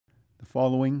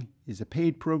following is a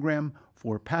paid program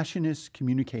for Passionists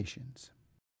Communications.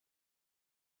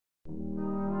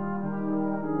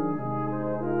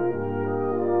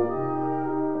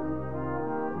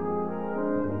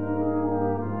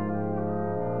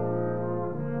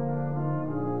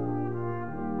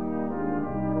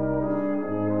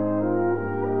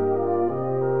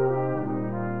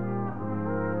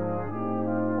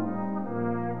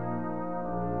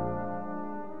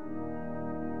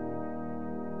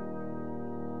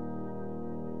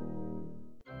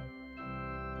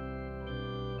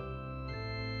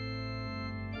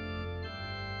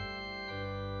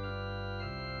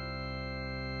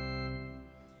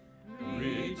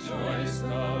 Rejoice, the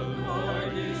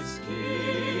Lord is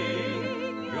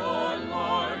King, your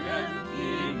Lord and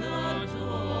King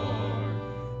adore.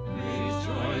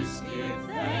 Rejoice, give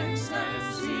thanks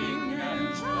and sing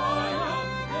and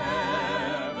triumph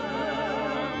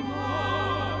evermore.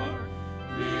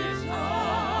 Lift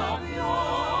up your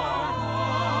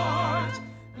heart,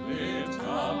 lift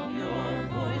up your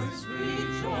voice,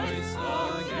 rejoice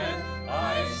again,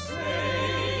 I say.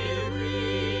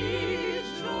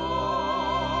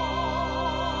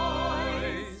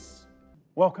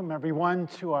 Welcome, everyone,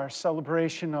 to our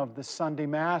celebration of the Sunday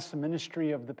Mass, the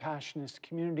ministry of the Passionist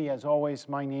community. As always,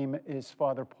 my name is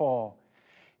Father Paul.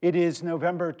 It is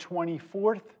November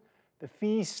 24th, the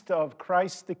feast of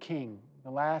Christ the King, the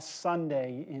last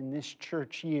Sunday in this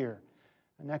church year.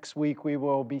 Next week, we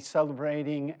will be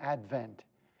celebrating Advent.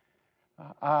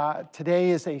 Today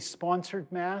is a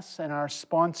sponsored Mass, and our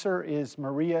sponsor is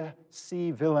Maria C.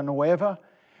 Villanueva.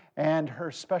 And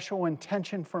her special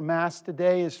intention for Mass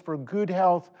today is for good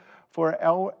health for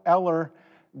Eller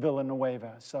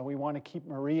Villanueva. So we want to keep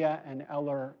Maria and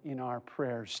Eller in our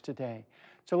prayers today.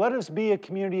 So let us be a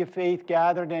community of faith,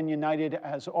 gathered and united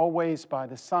as always by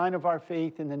the sign of our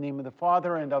faith in the name of the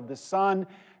Father and of the Son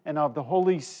and of the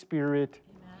Holy Spirit.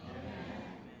 Amen.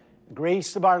 The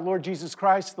grace of our Lord Jesus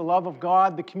Christ, the love of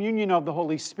God, the communion of the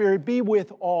Holy Spirit be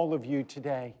with all of you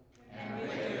today. And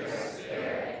with your spirit.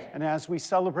 And as we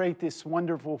celebrate this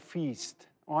wonderful feast,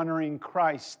 honoring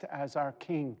Christ as our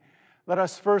King, let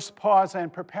us first pause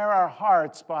and prepare our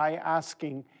hearts by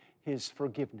asking His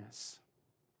forgiveness.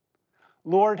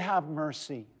 Lord, have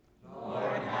mercy.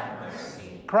 Lord, have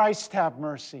mercy. Christ, have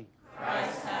mercy.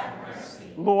 Christ, have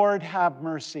mercy. Lord, have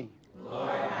mercy. Lord,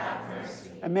 have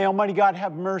mercy. And may Almighty God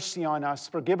have mercy on us,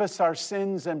 forgive us our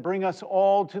sins, and bring us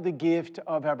all to the gift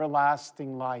of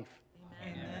everlasting life.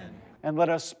 Amen. And let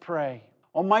us pray.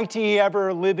 Almighty,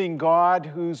 ever-living God,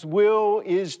 whose will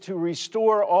is to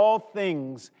restore all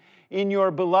things in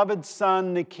your beloved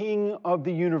Son, the King of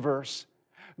the universe,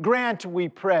 grant, we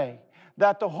pray,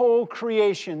 that the whole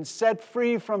creation, set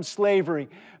free from slavery,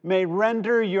 may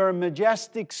render your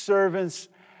majestic servants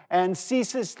and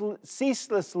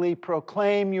ceaselessly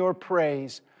proclaim your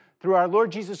praise. Through our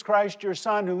Lord Jesus Christ, your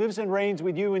Son, who lives and reigns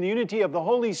with you in the unity of the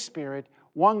Holy Spirit,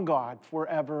 one God,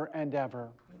 forever and ever.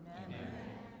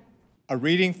 A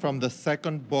reading from the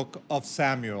second book of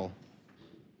Samuel.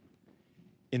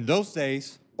 In those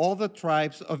days, all the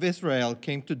tribes of Israel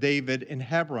came to David in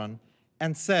Hebron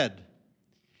and said,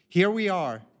 "Here we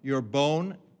are, your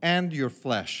bone and your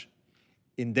flesh.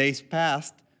 In days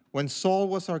past, when Saul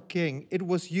was our king, it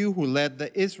was you who led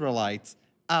the Israelites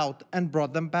out and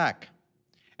brought them back.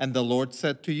 And the Lord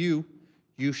said to you,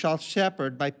 'You shall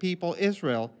shepherd my people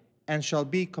Israel and shall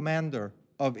be commander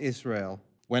of Israel.'"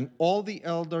 When all the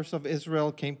elders of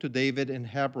Israel came to David in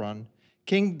Hebron,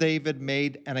 King David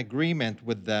made an agreement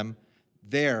with them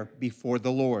there before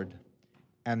the Lord,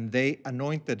 and they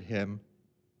anointed him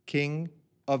King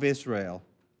of Israel.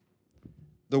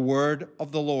 The word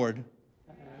of the Lord.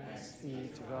 Thanks be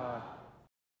to God.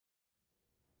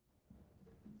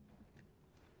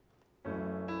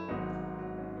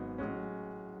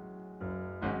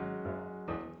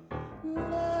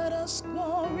 Let us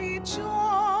go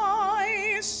rejoicing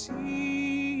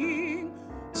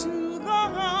to the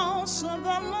house of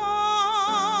the Lord,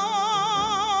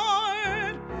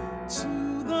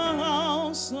 to the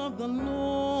house of the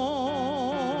Lord.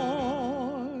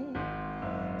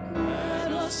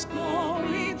 Let us go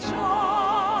rejoicing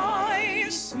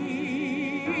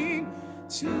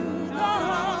to the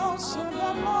house of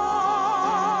the Lord,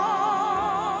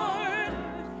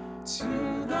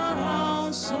 to the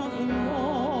house of the Lord.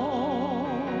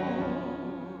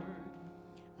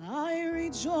 I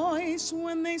rejoiced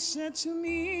when they said to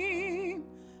me,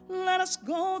 "Let us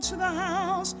go to the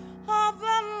house of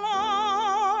the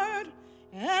Lord."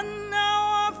 And now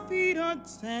our feet are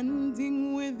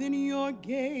standing within your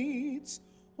gates,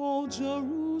 O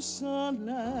Jerusalem.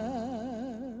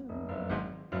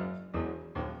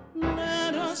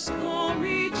 Let us go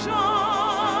rejoice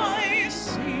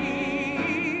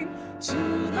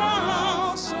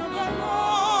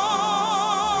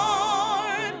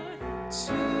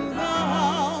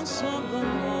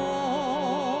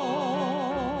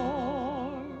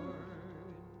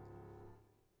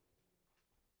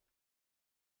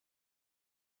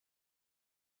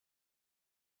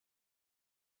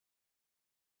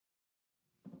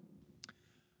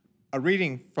A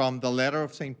reading from the letter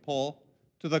of St. Paul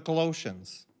to the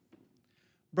Colossians.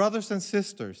 Brothers and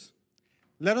sisters,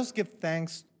 let us give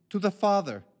thanks to the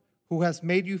Father, who has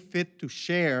made you fit to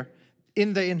share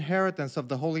in the inheritance of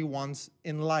the holy ones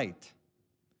in light.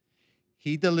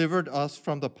 He delivered us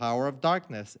from the power of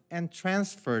darkness and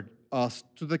transferred us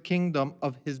to the kingdom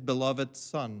of his beloved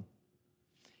Son,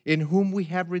 in whom we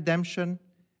have redemption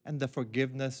and the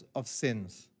forgiveness of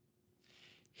sins.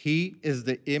 He is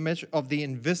the image of the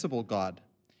invisible God,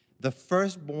 the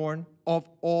firstborn of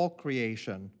all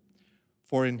creation.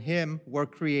 For in him were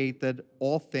created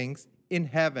all things in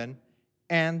heaven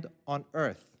and on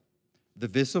earth, the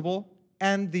visible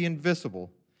and the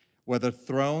invisible, whether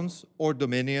thrones or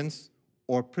dominions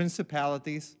or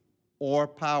principalities or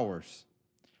powers.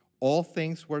 All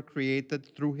things were created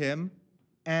through him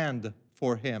and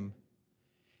for him.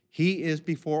 He is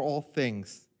before all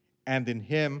things, and in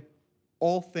him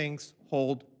all things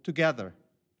hold together.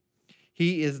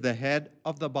 He is the head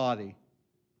of the body,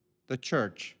 the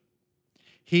church.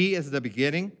 He is the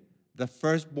beginning, the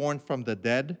firstborn from the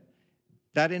dead,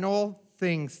 that in all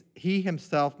things he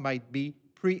himself might be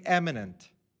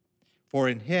preeminent. For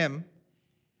in him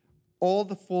all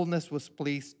the fullness was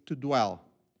pleased to dwell,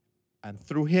 and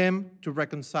through him to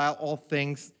reconcile all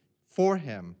things for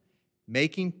him,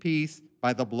 making peace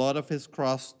by the blood of his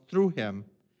cross through him,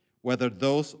 whether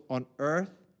those on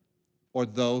earth or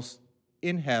those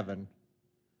in heaven.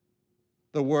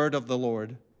 The word of the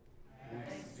Lord.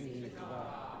 Thanks be to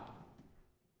God.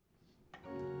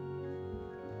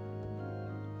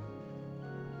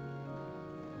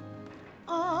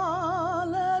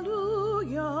 Alleluia,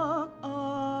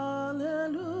 alleluia,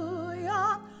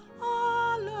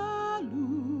 alleluia.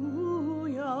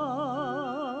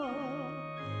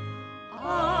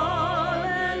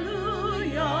 Alleluia,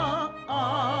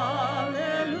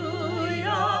 alleluia,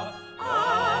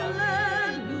 alleluia.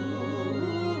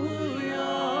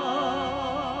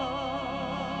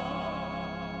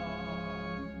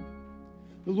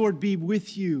 The Lord be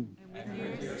with you. And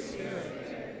with your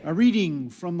spirit. A reading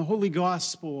from the Holy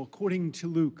Gospel according to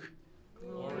Luke.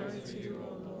 Glory to you,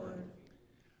 O Lord.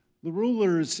 The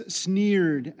rulers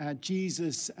sneered at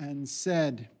Jesus and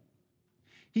said,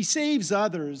 "He saves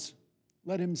others,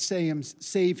 let him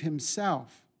save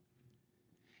himself.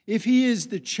 If he is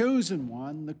the chosen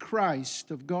one, the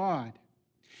Christ of God."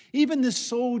 Even the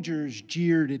soldiers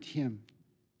jeered at him.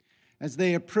 As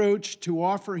they approached to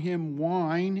offer him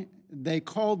wine, they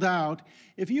called out,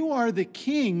 "If you are the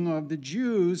king of the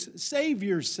Jews, save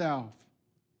yourself."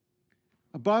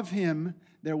 Above him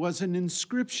there was an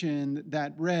inscription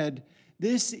that read,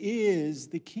 "This is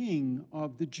the King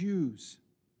of the Jews."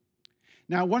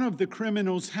 Now one of the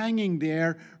criminals hanging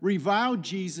there reviled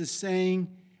Jesus, saying,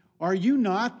 "Are you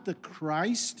not the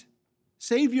Christ?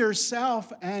 Save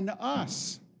yourself and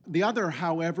us." The other,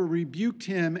 however, rebuked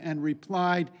him and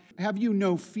replied, "Have you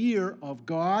no fear of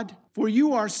God? For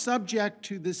you are subject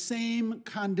to the same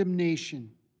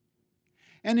condemnation.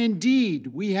 And indeed,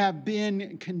 we have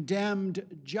been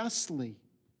condemned justly.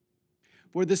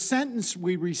 For the sentence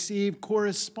we receive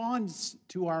corresponds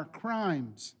to our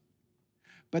crimes.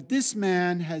 But this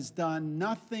man has done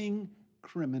nothing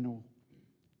criminal."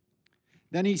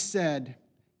 Then he said,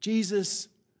 "Jesus,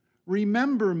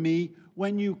 remember me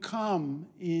when you come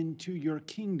into your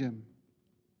kingdom."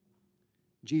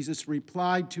 Jesus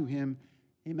replied to him,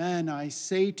 "Amen, I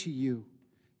say to you,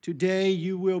 today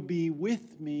you will be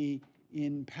with me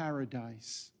in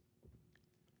paradise."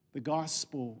 The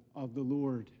Gospel of the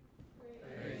Lord.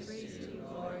 Praise to you,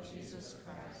 Lord Jesus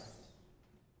Christ.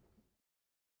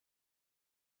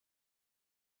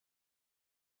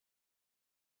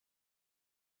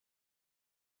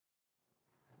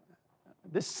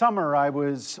 This summer, I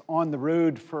was on the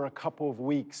road for a couple of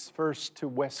weeks, first to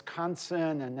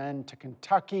Wisconsin and then to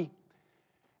Kentucky.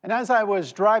 And as I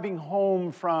was driving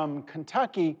home from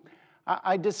Kentucky,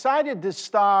 I decided to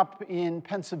stop in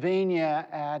Pennsylvania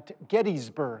at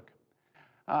Gettysburg.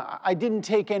 I didn't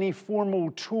take any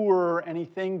formal tour or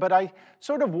anything, but I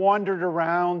sort of wandered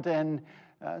around and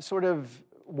sort of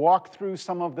walked through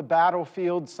some of the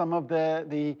battlefields, some of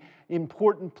the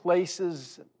important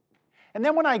places. And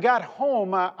then when I got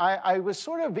home, I was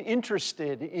sort of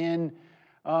interested in,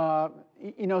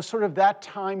 sort of that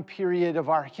time period of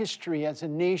our history as a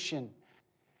nation.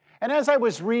 And as I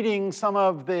was reading some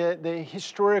of the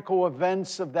historical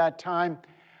events of that time,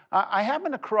 I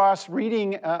happened across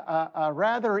reading a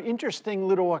rather interesting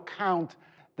little account,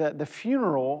 the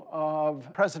funeral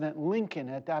of President Lincoln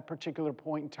at that particular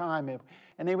point in time.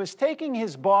 And they was taking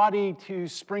his body to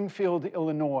Springfield,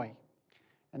 Illinois.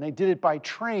 And they did it by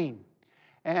train.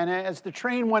 And as the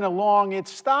train went along, it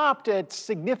stopped at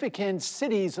significant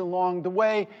cities along the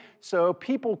way so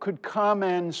people could come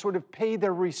and sort of pay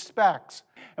their respects.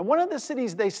 And one of the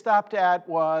cities they stopped at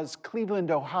was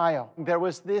Cleveland, Ohio. There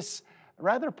was this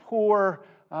rather poor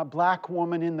black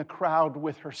woman in the crowd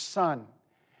with her son.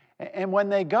 And when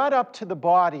they got up to the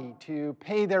body to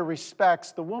pay their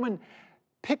respects, the woman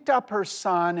picked up her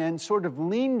son and sort of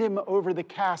leaned him over the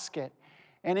casket.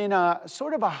 And in a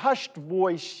sort of a hushed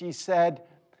voice, she said,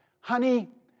 "Honey,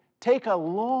 take a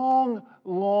long,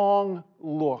 long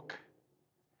look.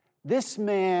 This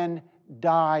man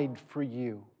died for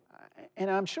you." And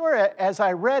I'm sure as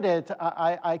I read it,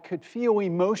 I could feel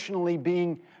emotionally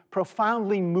being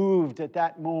profoundly moved at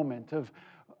that moment of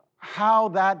how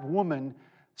that woman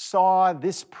saw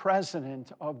this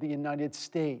president of the United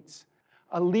States,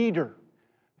 a leader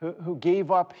who gave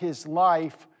up his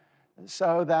life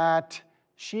so that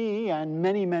she and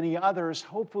many, many others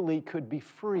hopefully could be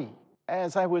free.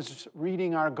 As I was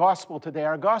reading our gospel today,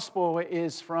 our gospel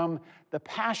is from the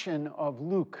Passion of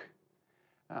Luke.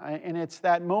 And it's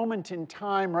that moment in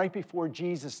time right before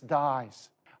Jesus dies.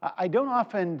 I don't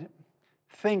often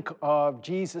think of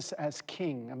Jesus as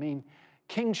king. I mean,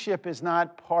 kingship is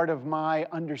not part of my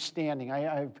understanding.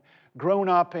 I've grown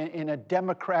up in a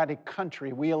democratic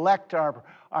country. We elect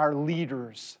our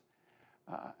leaders.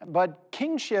 But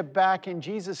kingship back in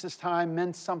Jesus' time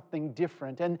meant something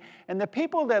different. And the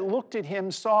people that looked at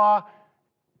him saw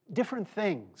different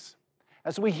things.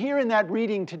 As we hear in that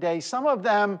reading today, some of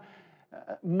them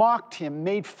mocked him,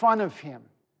 made fun of him.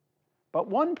 But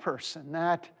one person,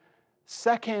 that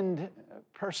second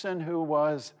person who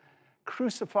was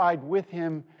crucified with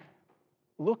him,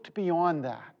 looked beyond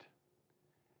that,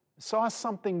 saw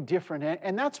something different.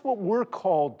 And that's what we're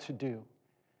called to do.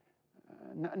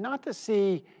 Not to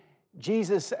see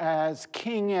Jesus as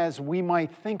king as we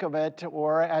might think of it,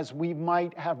 or as we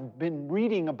might have been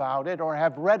reading about it or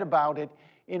have read about it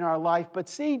in our life, but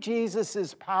see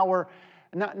Jesus' power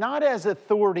not as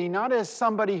authority, not as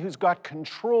somebody who's got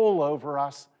control over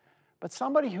us, but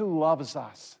somebody who loves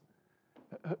us,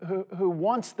 who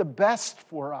wants the best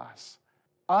for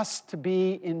us to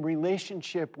be in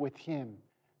relationship with him.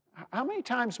 How many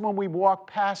times when we walk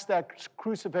past that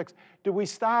crucifix do we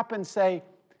stop and say,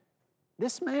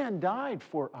 this man died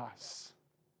for us.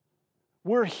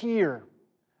 We're here.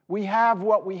 We have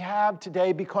what we have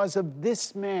today because of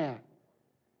this man.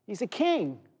 He's a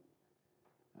king,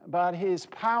 but his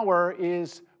power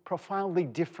is profoundly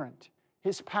different.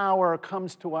 His power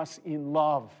comes to us in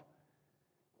love,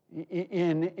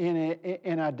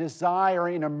 in a desire,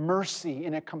 in a mercy,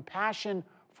 in a compassion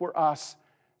for us,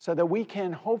 so that we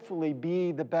can hopefully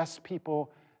be the best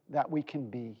people that we can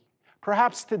be.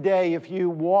 Perhaps today, if you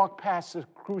walk past a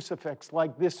crucifix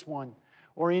like this one,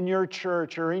 or in your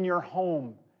church, or in your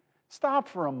home, stop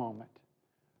for a moment.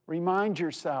 Remind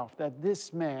yourself that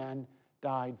this man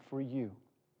died for you.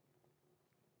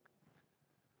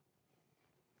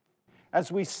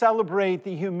 As we celebrate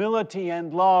the humility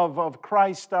and love of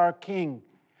Christ our King,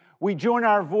 we join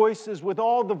our voices with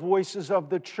all the voices of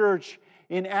the church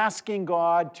in asking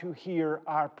God to hear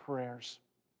our prayers.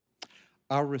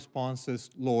 Our response is,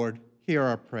 Lord, hear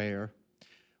our prayer.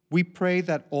 We pray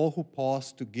that all who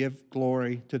pause to give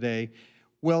glory today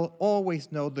will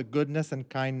always know the goodness and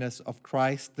kindness of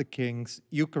Christ the King's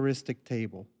Eucharistic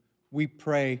table. We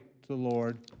pray to the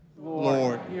Lord,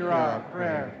 Lord, hear our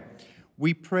prayer.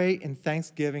 We pray in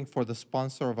thanksgiving for the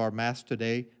sponsor of our Mass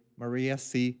today, Maria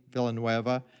C.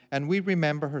 Villanueva, and we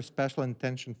remember her special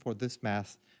intention for this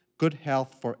Mass, good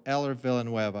health for Eller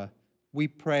Villanueva. We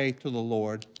pray to the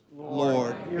Lord,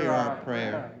 Lord, hear our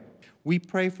prayer. We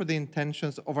pray for the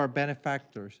intentions of our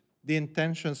benefactors, the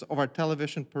intentions of our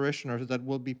television parishioners that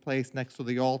will be placed next to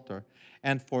the altar,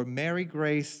 and for Mary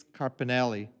Grace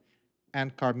Carpinelli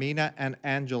and Carmina and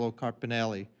Angelo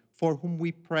Carpinelli, for whom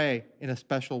we pray in a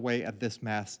special way at this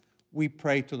Mass. We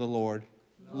pray to the Lord.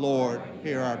 Lord,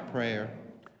 hear our prayer.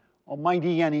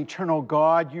 Almighty and eternal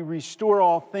God, you restore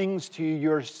all things to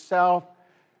yourself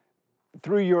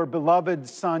through your beloved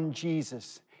Son,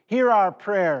 Jesus. Hear our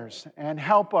prayers and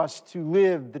help us to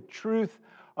live the truth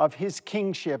of his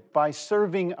kingship by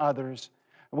serving others.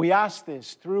 We ask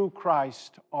this through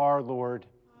Christ our Lord.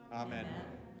 Amen.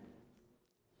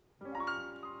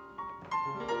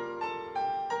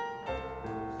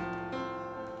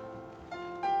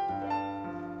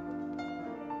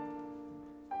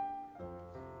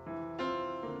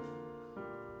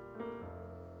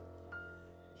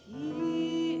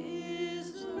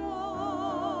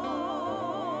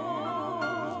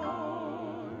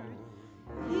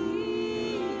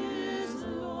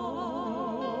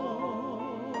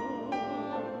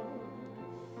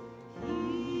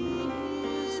 He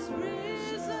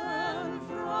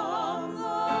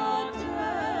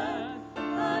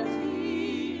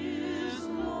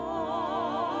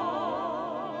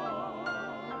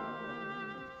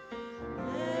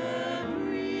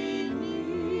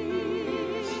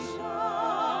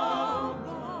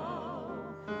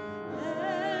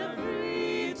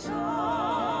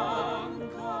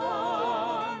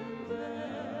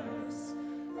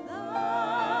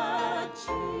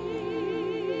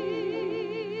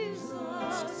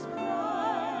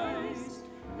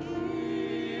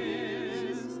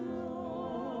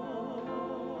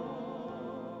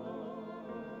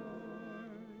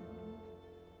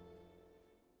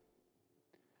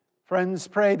Friends,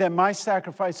 pray that my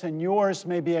sacrifice and yours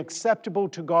may be acceptable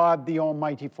to God, the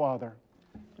Almighty Father.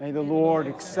 May the Lord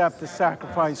accept the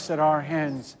sacrifice at our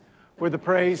hands for the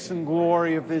praise and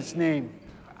glory of his name,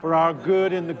 for our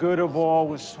good and the good of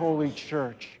all his holy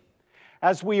church.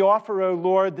 As we offer, O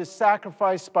Lord, the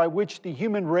sacrifice by which the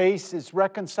human race is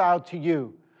reconciled to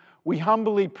you, we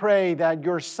humbly pray that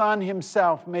your Son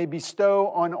himself may bestow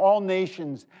on all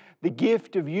nations the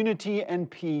gift of unity and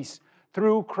peace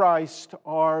through Christ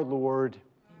our Lord.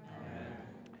 Amen.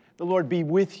 The Lord be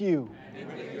with you. And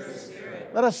with your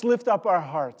spirit. Let us lift up our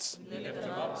hearts. Lift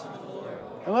them up to the Lord.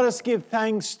 And let us give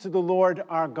thanks to the Lord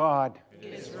our God.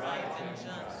 It is right and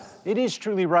just. It is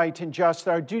truly right and just,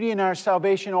 our duty and our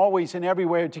salvation always and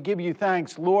everywhere to give you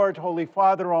thanks, Lord, Holy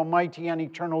Father, Almighty and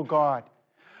eternal God.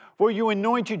 For you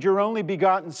anointed your only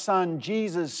begotten Son,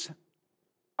 Jesus,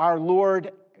 our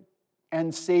Lord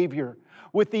and Savior,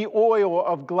 with the oil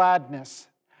of gladness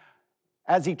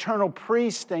as eternal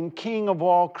priest and king of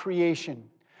all creation,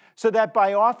 so that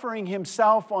by offering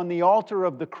himself on the altar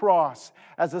of the cross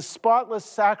as a spotless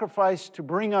sacrifice to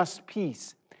bring us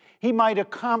peace, he might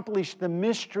accomplish the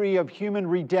mystery of human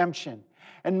redemption,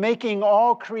 and making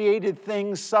all created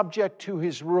things subject to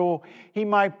his rule, he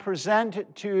might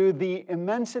present to the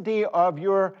immensity of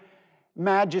your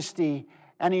majesty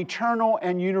an eternal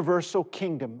and universal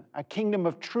kingdom, a kingdom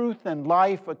of truth and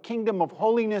life, a kingdom of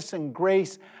holiness and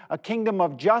grace, a kingdom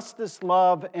of justice,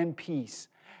 love, and peace.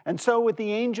 And so with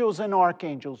the angels and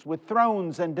archangels, with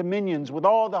thrones and dominions, with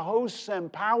all the hosts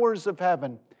and powers of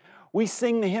heaven, we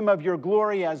sing the hymn of your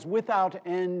glory as without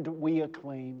end we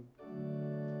acclaim.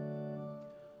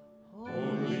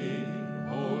 Holy,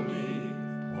 holy,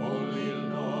 holy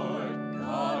Lord,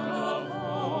 God of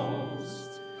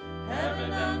hosts,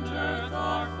 heaven and earth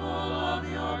are full of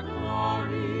your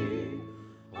glory.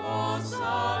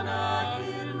 Hosanna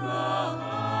in the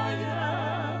highest.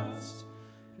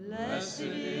 Blessed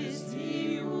is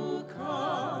he who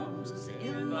comes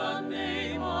in the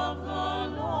name of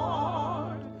the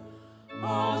Lord.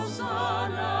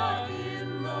 Hosanna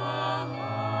in the highest.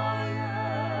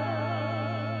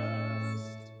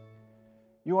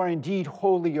 You are indeed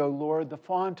holy, O Lord, the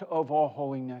font of all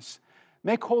holiness.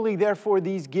 Make holy, therefore,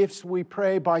 these gifts, we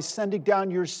pray, by sending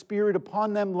down your Spirit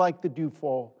upon them like the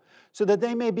dewfall, so that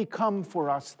they may become for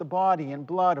us the body and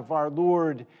blood of our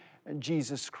Lord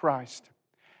Jesus Christ.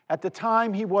 At the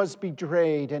time he was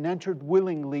betrayed and entered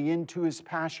willingly into his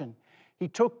passion, he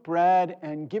took bread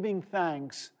and, giving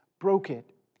thanks, broke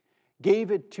it, gave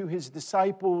it to his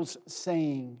disciples,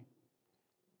 saying,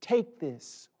 "Take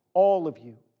this, all of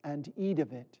you, and eat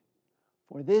of it,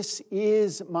 for this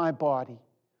is my body,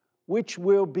 which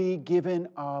will be given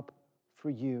up for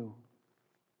you."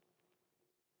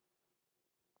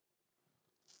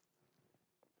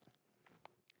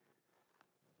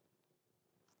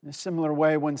 In a similar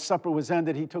way, when supper was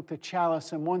ended, he took the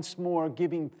chalice, and once more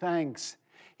giving thanks,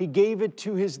 he gave it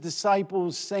to his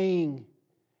disciples, saying,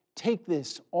 "Take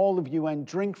this, all of you, and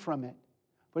drink from it,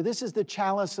 for this is the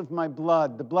chalice of my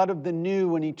blood, the blood of the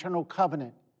new and eternal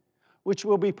covenant, which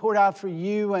will be poured out for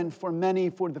you and for many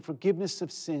for the forgiveness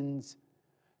of sins.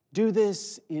 Do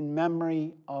this in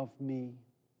memory of me."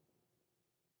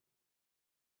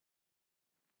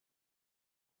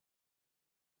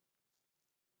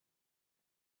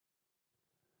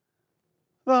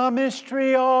 The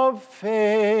mystery of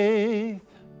faith.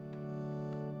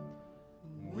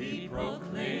 We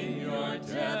proclaim your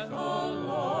death, O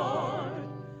Lord,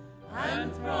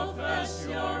 and profess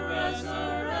your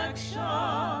resurrection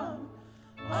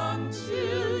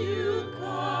until you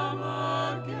come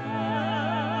again.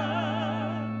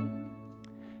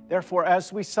 Therefore,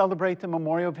 as we celebrate the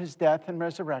memorial of his death and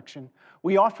resurrection,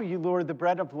 we offer you, Lord, the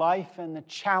bread of life and the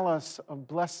chalice of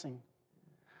blessing,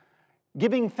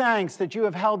 giving thanks that you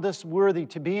have held us worthy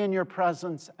to be in your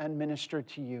presence and minister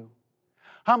to you.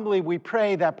 Humbly we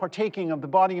pray that, partaking of the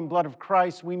body and blood of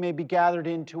Christ, we may be gathered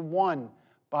into one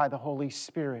by the Holy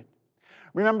Spirit.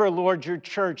 Remember, Lord, your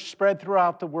church spread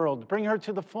throughout the world. Bring her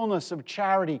to the fullness of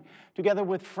charity, together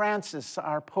with Francis,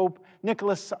 our Pope,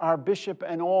 Nicholas, our Bishop,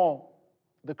 and all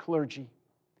the clergy.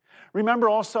 Remember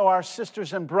also our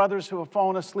sisters and brothers who have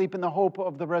fallen asleep in the hope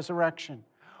of the resurrection,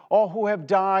 all who have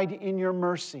died in your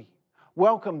mercy.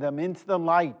 Welcome them into the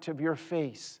light of your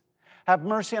face. Have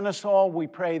mercy on us all, we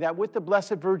pray, that with the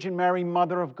Blessed Virgin Mary,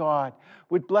 Mother of God,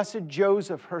 with blessed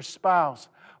Joseph, her spouse,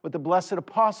 with the blessed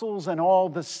apostles and all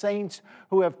the saints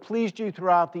who have pleased you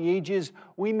throughout the ages,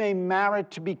 we may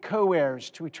merit to be co-heirs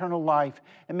to eternal life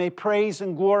and may praise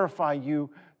and glorify you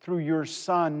through your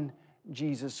Son,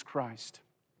 Jesus Christ.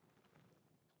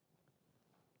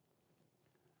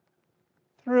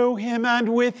 Through him and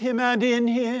with him and in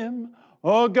him,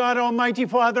 O God, Almighty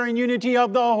Father, in unity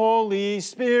of the Holy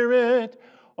Spirit,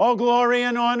 all glory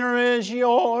and honor is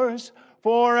yours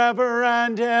forever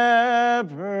and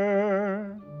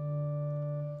ever.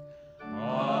 Amen.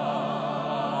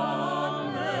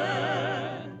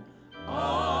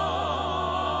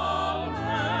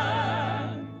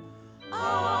 Amen.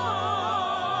 Amen.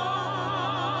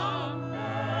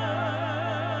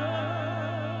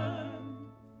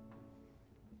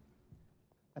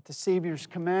 At the Savior's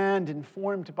command,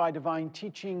 informed by divine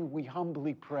teaching, we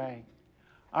humbly pray.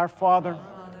 Our Father,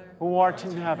 who art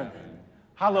in heaven,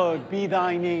 hallowed be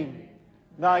thy name.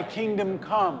 Thy kingdom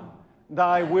come,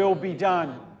 thy will be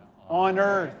done, on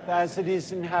earth as it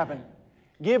is in heaven.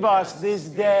 Give us this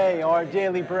day our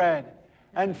daily bread,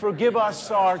 and forgive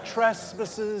us our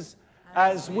trespasses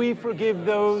as we forgive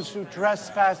those who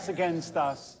trespass against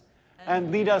us.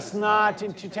 And lead us not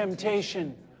into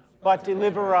temptation, but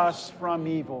deliver us from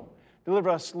evil. Deliver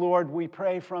us, Lord, we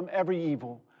pray, from every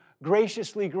evil.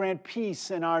 Graciously grant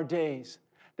peace in our days,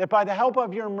 that by the help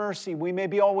of your mercy we may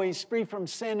be always free from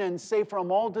sin and safe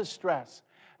from all distress,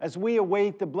 as we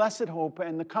await the blessed hope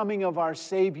and the coming of our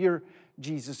Savior,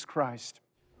 Jesus Christ.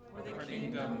 For the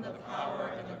kingdom, the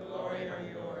power, and the glory are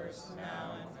yours,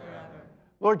 now and forever.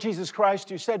 Lord Jesus Christ,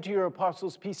 you said to your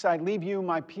apostles, peace I leave you,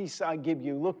 my peace I give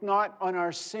you. Look not on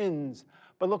our sins,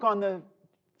 but look on the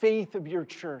faith of your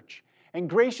church, and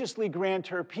graciously grant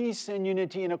her peace and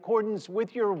unity in accordance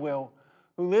with your will,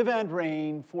 who live and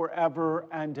reign forever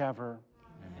and ever.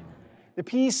 Amen. The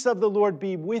peace of the Lord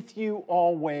be with you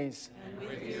always. And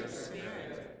with your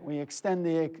spirit. We extend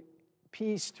the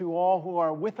peace to all who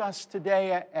are with us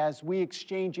today. As we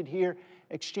exchange it here,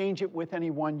 exchange it with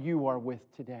anyone you are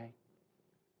with today.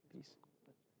 Peace.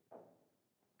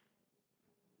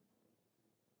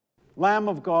 Lamb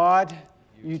of God,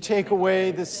 you take away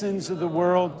the sins of the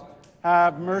world.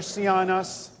 Have mercy on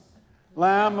us.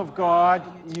 Lamb of God,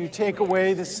 you take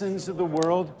away the sins of the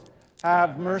world.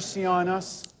 Have mercy on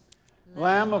us.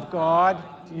 Lamb of God,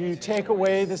 you take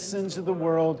away the sins of the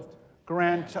world.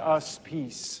 Grant us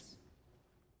peace.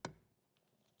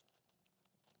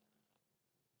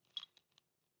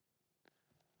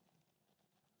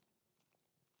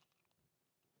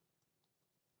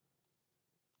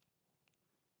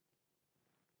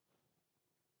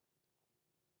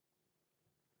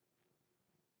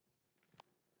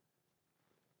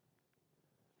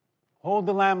 Behold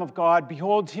the Lamb of God.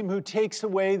 Behold him who takes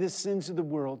away the sins of the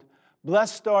world.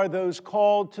 Blessed are those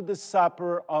called to the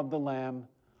supper of the Lamb.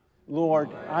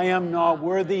 Lord, I am not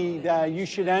worthy that you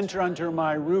should enter under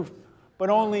my roof,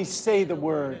 but only say the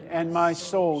word, and my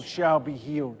soul shall be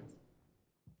healed.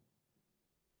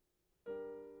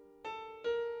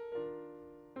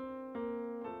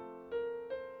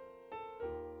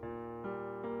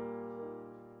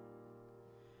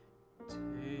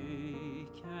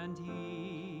 Take and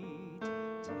eat,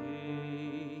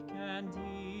 take and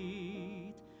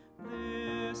eat.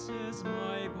 This is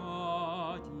my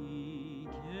body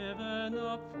given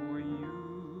up for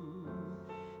you.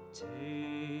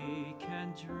 Take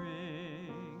and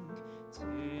drink,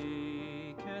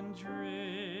 take and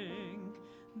drink.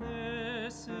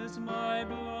 This is my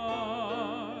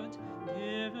blood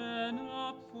given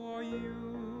up for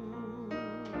you.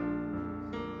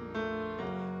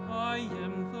 I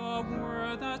am the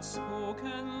word that spoke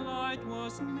and light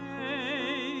was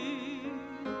made.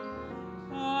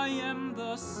 I am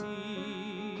the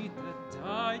seed that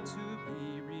died to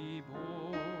be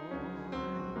reborn.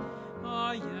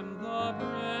 I am the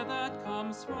bread that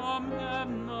comes from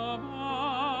heaven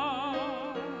above.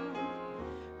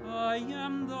 I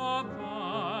am the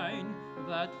vine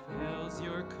that fills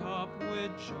your cup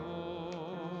with joy.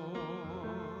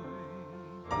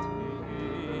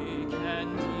 Take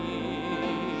and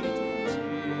eat,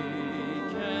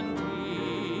 take and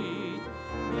eat.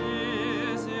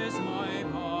 This is my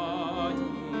body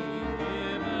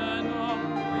given up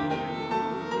for you.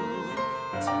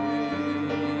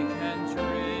 Take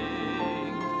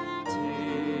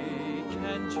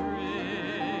and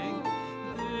drink.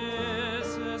 This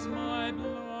is my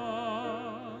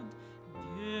blood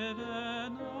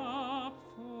given up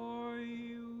for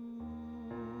you.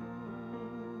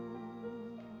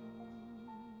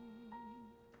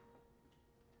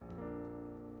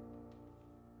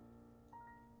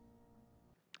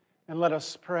 And let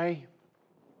us pray.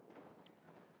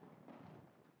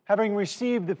 Having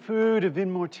received the food of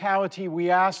immortality, we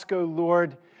ask, O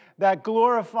Lord, that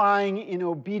glorifying in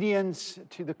obedience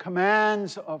to the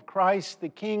commands of Christ, the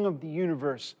King of the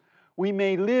universe, we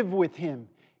may live with him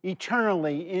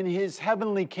eternally in his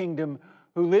heavenly kingdom,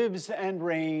 who lives and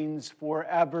reigns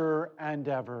forever and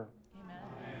ever. Amen.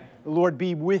 The Lord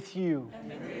be with you. And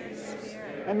with your spirit.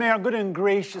 And may our good and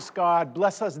gracious God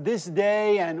bless us this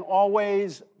day and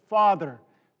always, Father,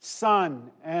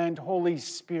 Son, and Holy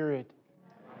Spirit.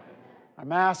 Our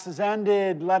Mass is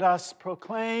ended. Let us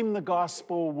proclaim the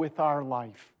gospel with our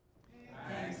life.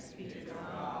 Thanks be to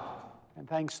God. And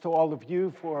thanks to all of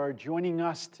you for joining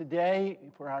us today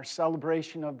for our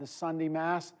celebration of the Sunday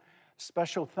Mass.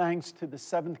 Special thanks to the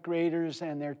 7th graders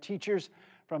and their teachers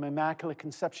from Immaculate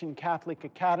Conception Catholic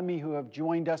Academy who have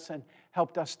joined us and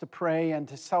helped us to pray and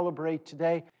to celebrate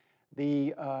today.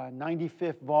 The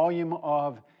 95th volume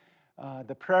of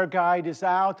the prayer guide is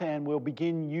out, and we'll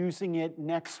begin using it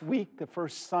next week, the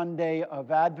first Sunday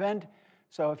of Advent.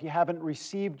 So if you haven't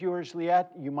received yours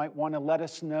yet, you might want to let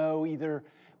us know either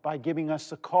by giving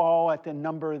us a call at the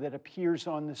number that appears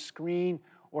on the screen,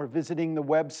 or visiting the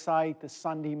website,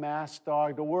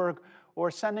 thesundaymass.org, or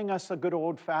sending us a good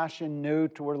old-fashioned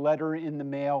note or letter in the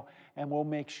mail, and we'll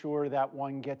make sure that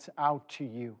one gets out to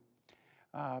you.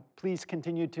 Please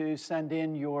continue to send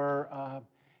in your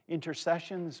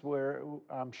intercessions, where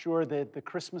I'm sure that the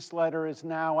Christmas letter is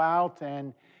now out,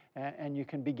 and you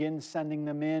can begin sending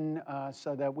them in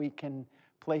so that we can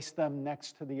place them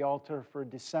next to the altar for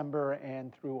December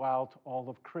and throughout all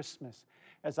of Christmas.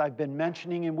 As I've been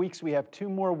mentioning in weeks, we have 2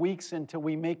 more weeks until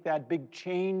we make that big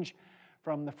change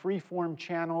from the Freeform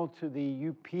channel to the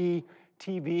UP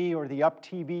TV or the Up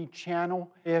TV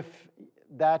channel. If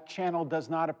that channel does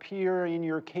not appear in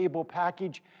your cable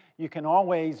package, you can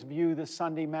always view the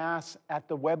Sunday Mass at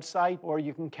the website, or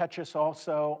you can catch us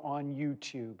also on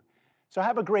YouTube. So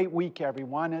have a great week,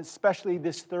 everyone, especially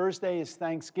this Thursday is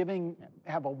Thanksgiving.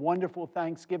 Have a wonderful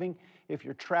Thanksgiving. If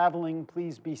you're traveling,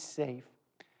 please be safe.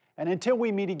 And until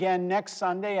we meet again next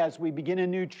Sunday as we begin a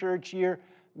new church year,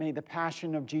 may the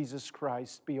passion of Jesus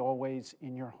Christ be always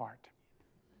in your heart.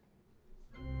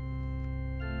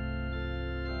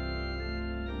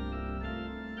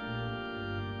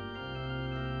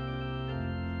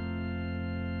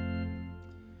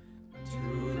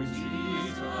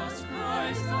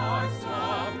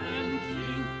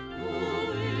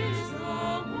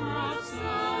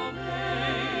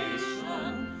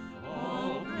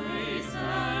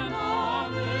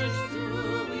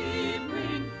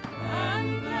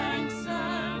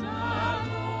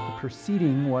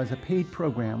 Proceeding was a paid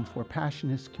program for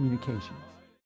Passionist Communications.